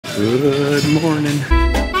Good morning.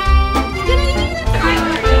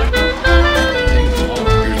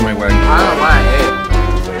 Here's my wagon. I don't like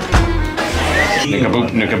it.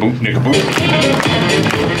 Nick-a-boop, nick-a-boop,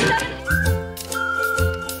 nick-a-boop.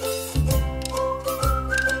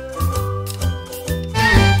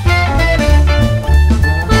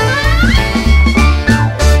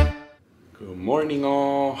 Good morning,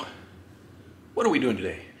 all. What are we doing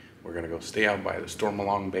today? We're gonna go stay out by the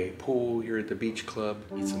Stormalong Bay Pool here at the beach club,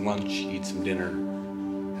 eat some lunch, eat some dinner,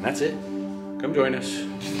 and that's it. Come join us.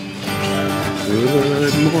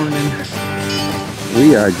 Good morning.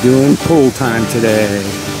 We are doing pool time today.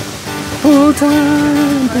 Pool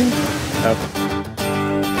time. Up.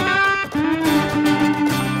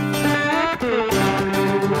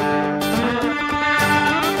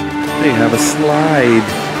 They have a slide.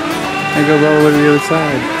 It goes all the way to the other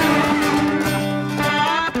side.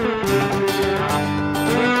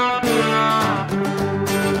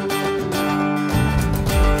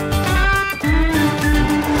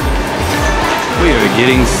 We are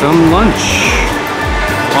getting some lunch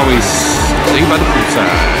while we stay by the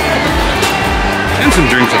poolside. And some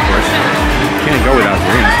drinks, of course. Can't go without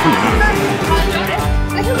drinks. Come on.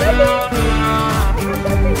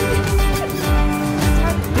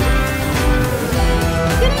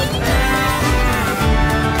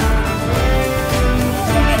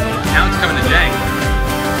 Now it's coming to Jang.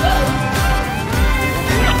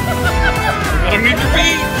 Gotta meet your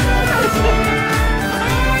feet.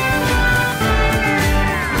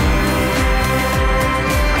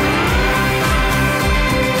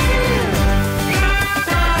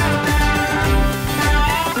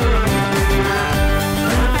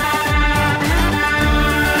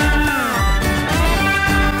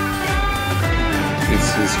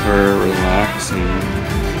 This is her relaxing.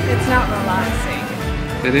 It's not relaxing.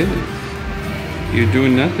 It is. You're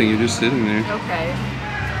doing nothing. You're just sitting there. Okay.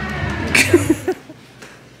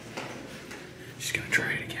 She's gonna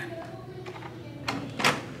try it again.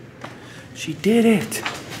 She did it.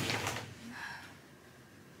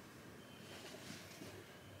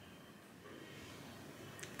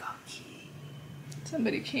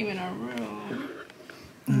 Somebody came in our room.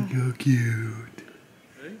 Look how cute.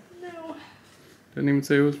 No, Didn't even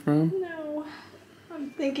say who it was from? no.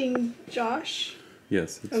 I'm thinking Josh.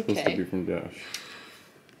 Yes, it's supposed to Okay. be from Josh.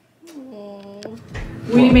 Oh.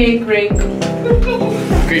 We make great.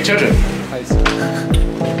 Great children.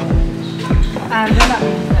 And then that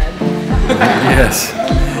being said.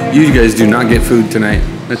 Yes. You guys do not get food tonight.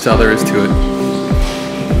 That's all there is to it.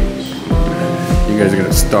 You guys are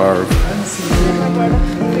gonna starve.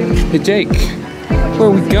 Hey Jake, where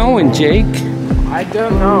are we going, Jake? I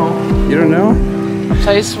don't know. You don't know? A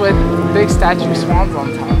place with big statue of swans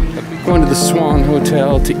on top. We're going to the Swan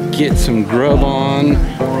Hotel to get some grub on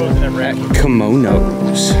at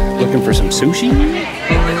Kimonos. Looking for some sushi?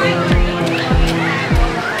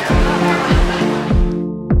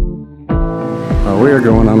 We are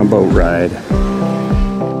going on a boat ride.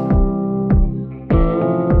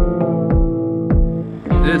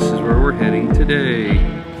 This is where we're heading today.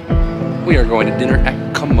 We are going to dinner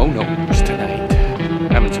at Kimonos tonight.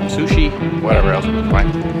 Having some sushi, whatever else we can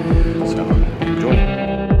find. So, enjoy.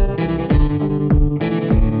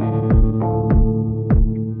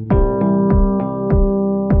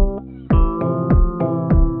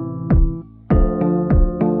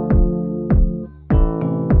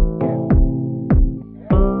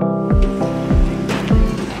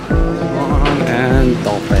 Swan and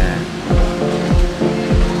dolphin.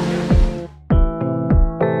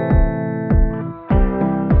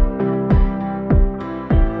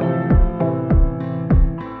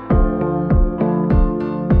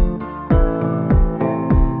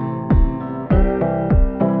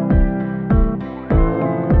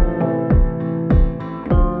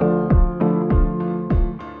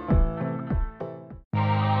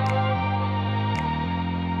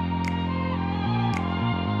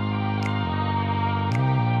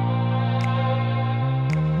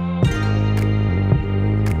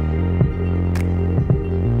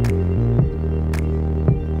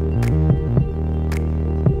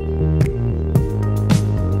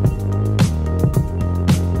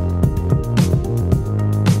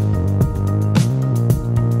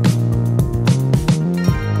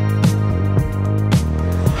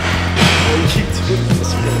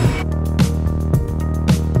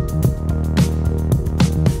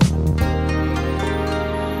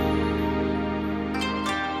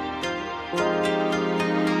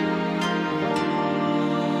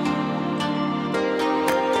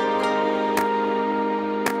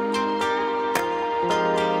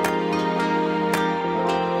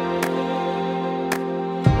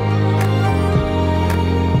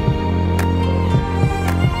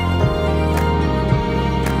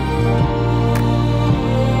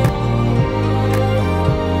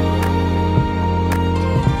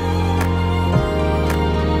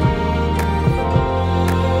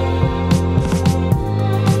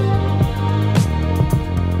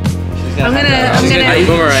 I'm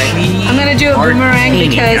gonna do a boomerang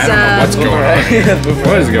because What's going on?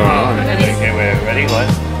 What is going on? Okay, wait, ready? What?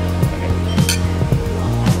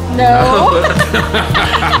 no.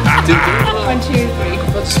 1, 2, 3.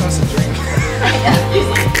 Phil just wants to drink.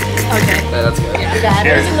 Okay. Yeah, that's good. What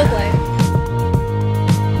does it look like?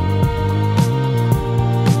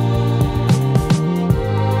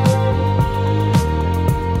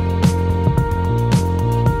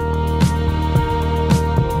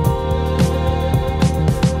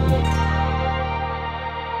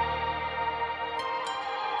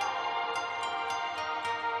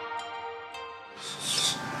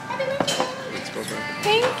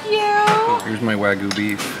 Thank you. Here's my Wagyu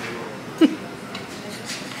beef.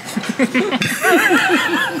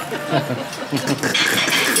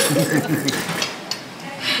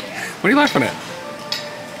 What are you laughing at?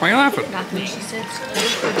 Why are you laughing? Nothing. She said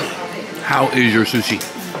How is your sushi?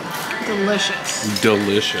 delicious.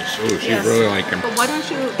 Delicious. Oh, she's Yes. really liking. But why don't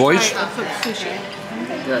you Boys? try a cooked sushi?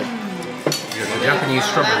 Good. Yeah, the Japanese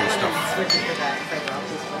strawberry stuff.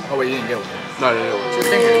 Oh wait, you didn't get one. No, no, no. 2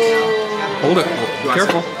 fingers. Hold it. Oh,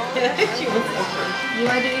 careful. You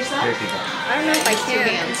want to do it yourself? Here you go. I don't know if I can.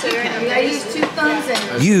 You gotta use 2 thumbs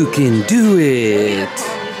and You can do it.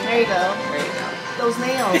 there you go. Those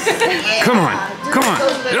nails. Come on. Come on.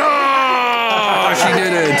 Oh, she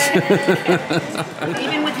did it.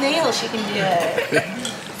 Even with nails, she can do it.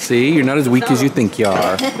 See, you're not as weak as you think you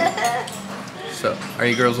are. So, are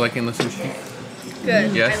you girls liking the sushi?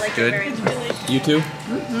 Good. Yes, I like good. it very much. You too?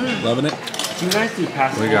 Loving it? Do you guys do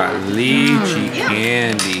pasta? We got lychee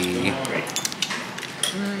candy.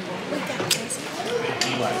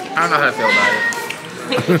 I don't know how to feel about it.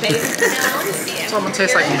 It's almost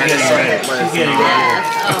tastes like medicine. But it's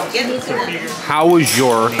not. How was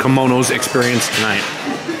your kimonos experience tonight?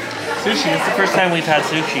 Sushi. It's the first time we've had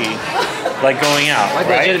sushi, like going out, Like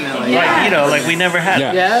right? legitimately. Like, you know, like we never had.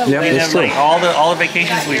 Yeah. Yeah, We it's never, true. like all the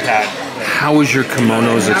vacations we've had. How was your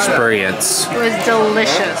kimonos experience? It was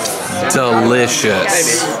delicious.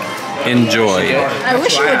 Delicious. Enjoy. I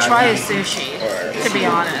wish you would try a sushi, to be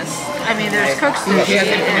honest. I mean, there's cooked sushi,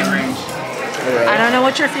 and I don't know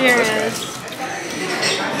what your fear is.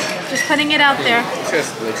 Just putting it out there.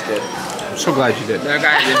 Just looks good. I'm so glad you did. That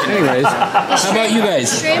guy didn't. Anyways, how about you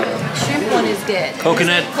guys? Shrimp one is good.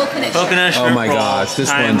 Coconut Coconut Oh shrimp my roll gosh, this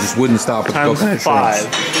one times- just wouldn't stop with times coconut 5.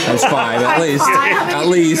 shrimps. Times 5, at least. At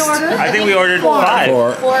least. I think we ordered 5.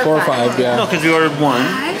 4 or 5, No, yeah. because we ordered 1,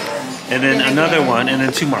 and then another one, and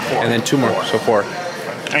then 2 more. 4. And then 2 more, so 4.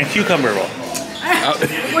 And cucumber roll.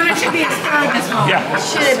 When it should be asparagus roll. Yeah.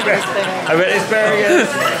 Should have been asparagus. I bet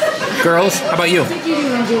asparagus. Girls, how about you?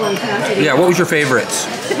 Yeah, what was your favorites?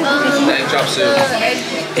 Egg drop soup.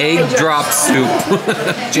 Egg drop soup.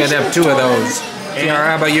 She had to have 2 of those. Kiara,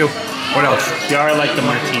 how about you? What else? Yara like the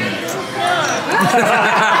martini.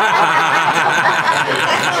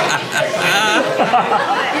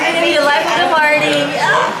 I need a life of the party.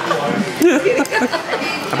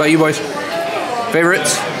 How about you boys?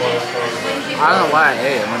 Favorites? I don't know why I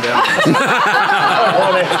ate it. I'm gonna be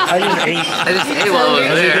honest. I just ate. I just ate while I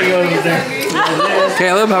was there.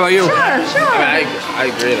 Caleb, how about you? I mean, I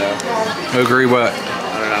agree though. Agree what? I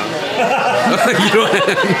don't know. You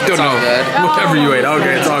don't know. all good. Whatever you ate.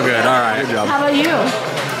 Okay, it's all good. All right, good job. How about you?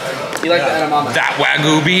 You like the edamame? That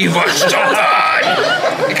Wagyu beef was so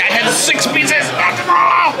good! The guy had 6 pieces!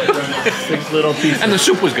 6 little pieces. And the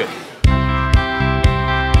soup was good.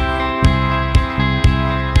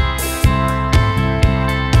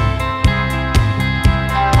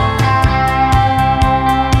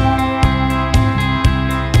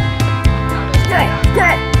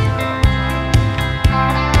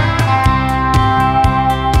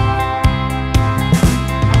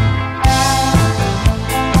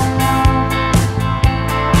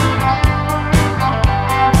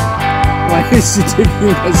 Why is she taking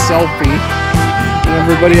a selfie? And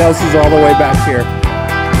everybody else is all the way back here.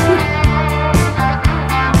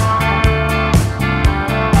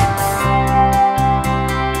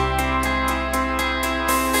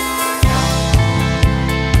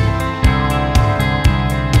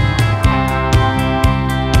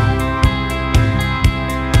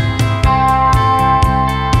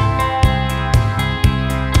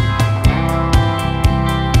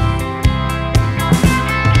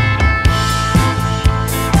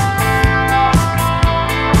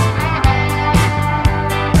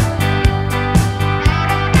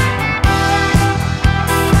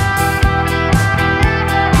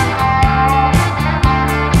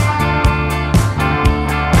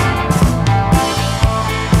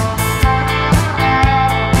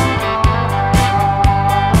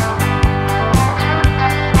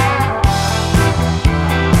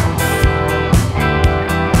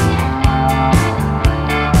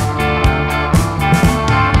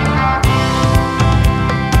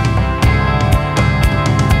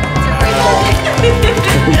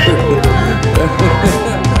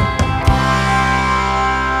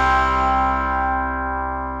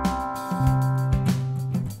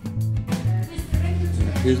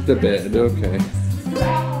 Here's the bed, okay.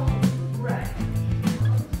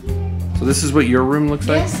 So this is what your room looks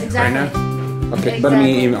like Yes, exactly. right now? Okay, but I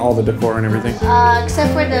mean even all the decor and everything?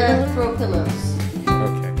 Except for the throw pillows.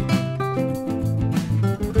 Okay.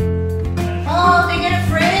 Oh, they get a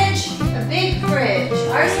fridge? A big fridge.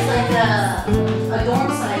 Ours is like a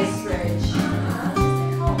dorm-sized fridge.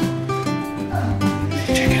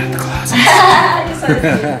 Check out the closet. I just wanted to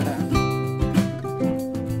see.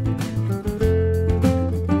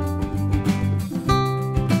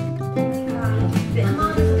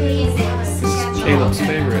 Caleb's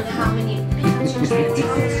favorite.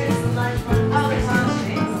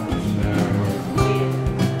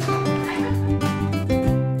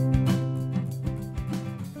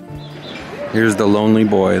 Here's the lonely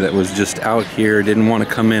boy that was just out here, didn't want to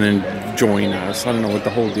come in and join us. I don't know what the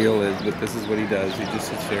whole deal is, but this is what he does. He just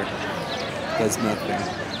sits there, does nothing.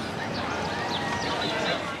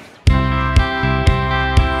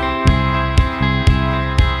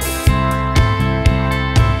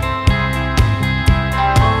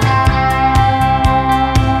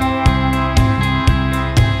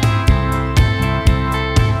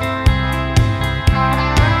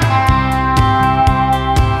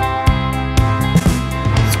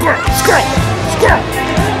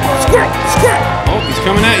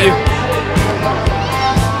 Coming at you.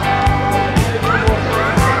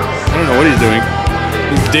 I don't know what he's doing.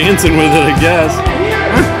 He's dancing with it, I guess.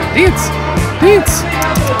 Dance! Dance!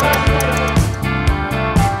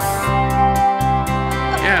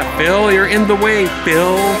 Yeah, Phil, you're in the way,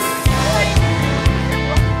 Phil.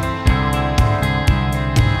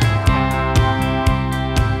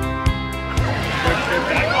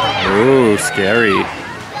 Ooh, scary.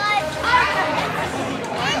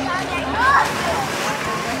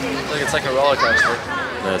 It's like a roller coaster.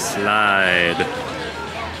 The slide.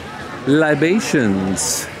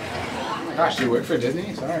 Libations. Gosh, you work for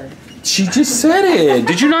Disney? Sorry. She just said it.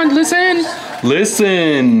 Did you not listen?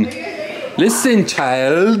 Listen. Listen,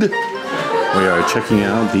 child. We are checking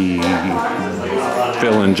out the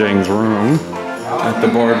Phil and Jang's room at the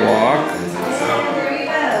boardwalk.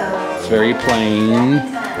 It's very plain.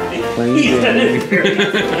 Plain Jane.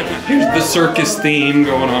 Here's the circus theme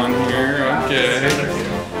going on here. Okay.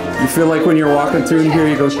 You feel like when you're walking through in here,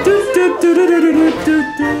 you go.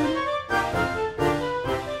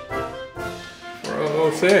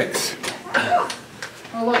 406.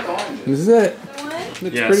 Oh, look, orange. This is it.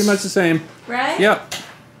 It's Yes. pretty much the same. Right? Yep.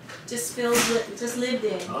 Just lived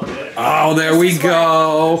in. Oh, there we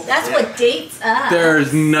go. That's what dates us.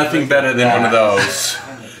 There's nothing better than one of those.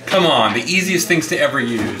 Come on, the easiest things to ever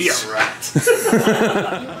use. Yeah, right.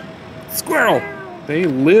 Squirrel. They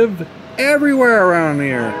live everywhere around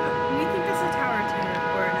here. Do you think this is a tower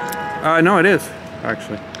or not? No, it is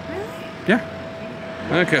actually. Really? Yeah.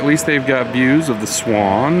 Look, at least they've got views of the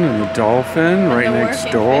swan and the dolphin right the next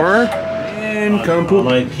working door. And kaboop.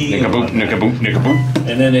 My pee. Nickaboop, nickaboop, nickaboop.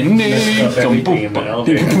 And then it messed up everything in the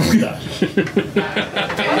elevator and stuff.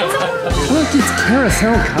 Look, it's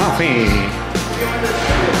carousel coffee.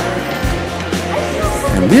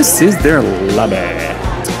 And this is their lobby.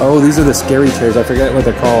 Oh, these are the scary chairs. I forget what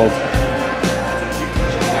they're called.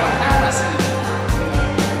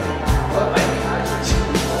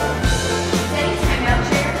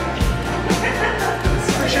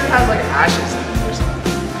 For sure it has like ashes in it or something.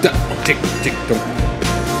 Tick, tick, tick.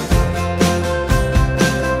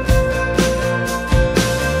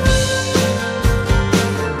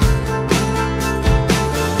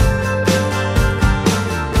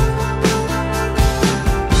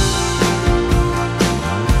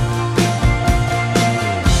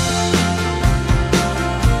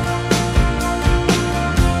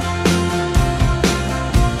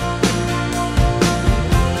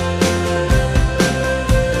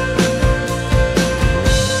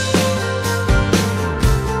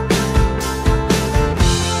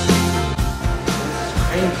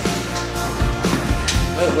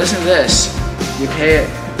 Look, listen to this. You pay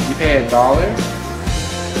 $1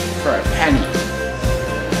 for a penny.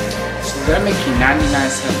 So they're gonna make you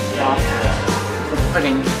 99-cent profit for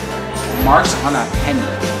putting marks on a penny.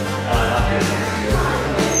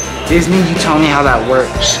 Disney, you tell me how that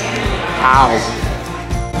works. How?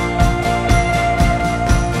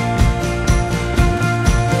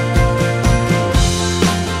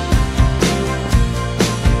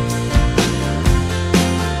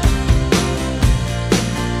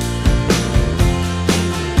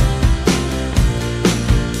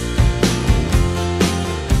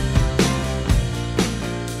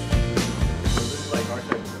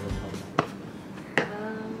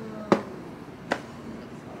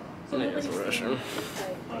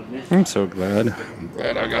 I'm so glad. I'm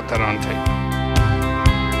glad I got that on tape.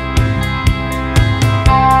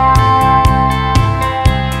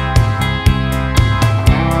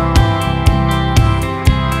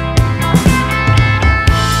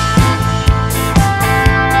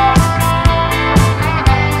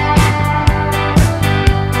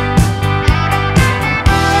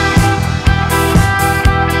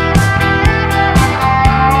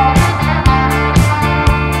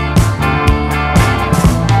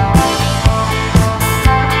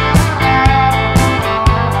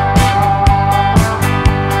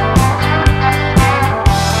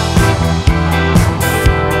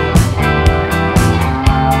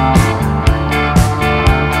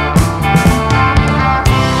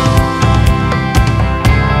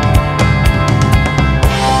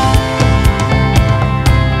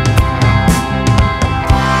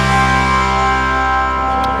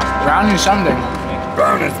 Brownie something.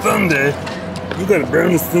 Brownie Sunday. You got a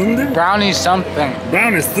brownie Sunday? Brownie something.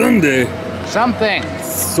 Brownie Sunday. Something.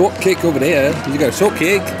 Shortcake over there. You got a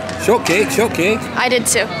shortcake. Shortcake, shortcake. I did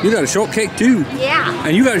too. You got a shortcake too. Yeah.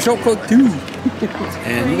 And you got a shortcake too.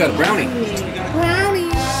 And you got a brownie.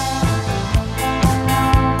 Brownie.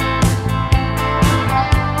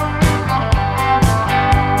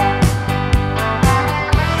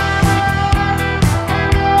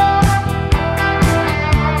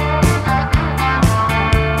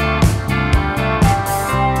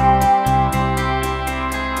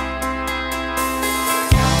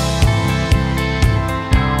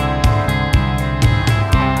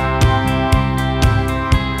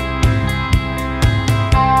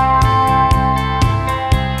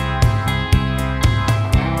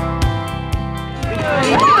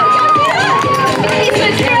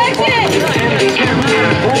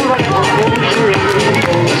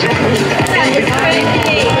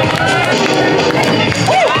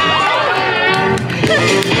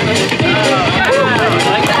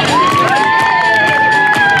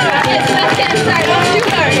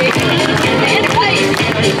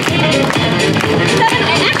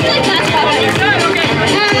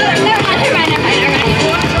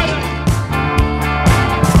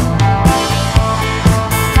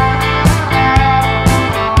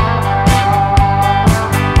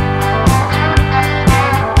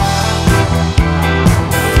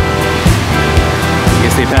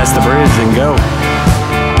 Pass the bridge and go.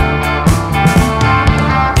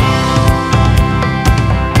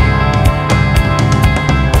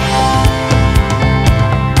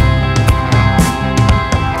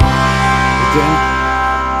 Jen,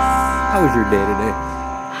 how was your day today?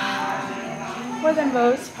 For the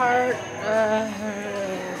most part,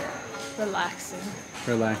 relaxing.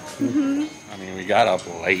 Relaxing. I mean, we got up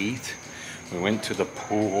late. We went to the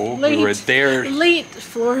pool. Late, We were there. late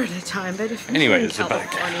Florida time, but if Anyway, you're in it's about-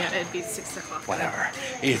 California, it'd be 6 o'clock. Whatever.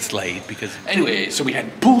 It's late because anyway, so we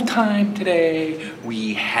had pool time today.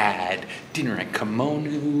 We had dinner at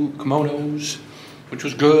Kimonos, which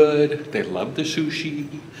was good. They loved the sushi.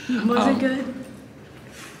 Was it good?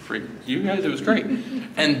 For you guys, it was great.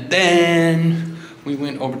 And then we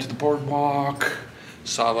went over to the boardwalk,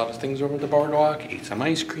 saw a lot of things over the boardwalk, ate some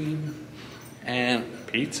ice cream and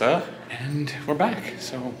pizza, and we're back.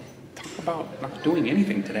 So talk about not doing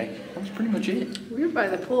anything today. That was pretty much it. We were by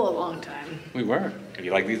the pool a long time. We were. If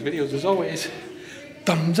you like these videos, as always,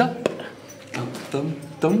 thumbs up,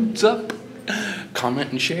 thumbs up.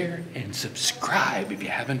 Comment and share and subscribe if you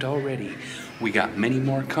haven't already. We got many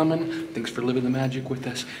more coming. Thanks for living the magic with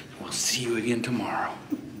us. We'll see you again tomorrow.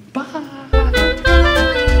 Bye.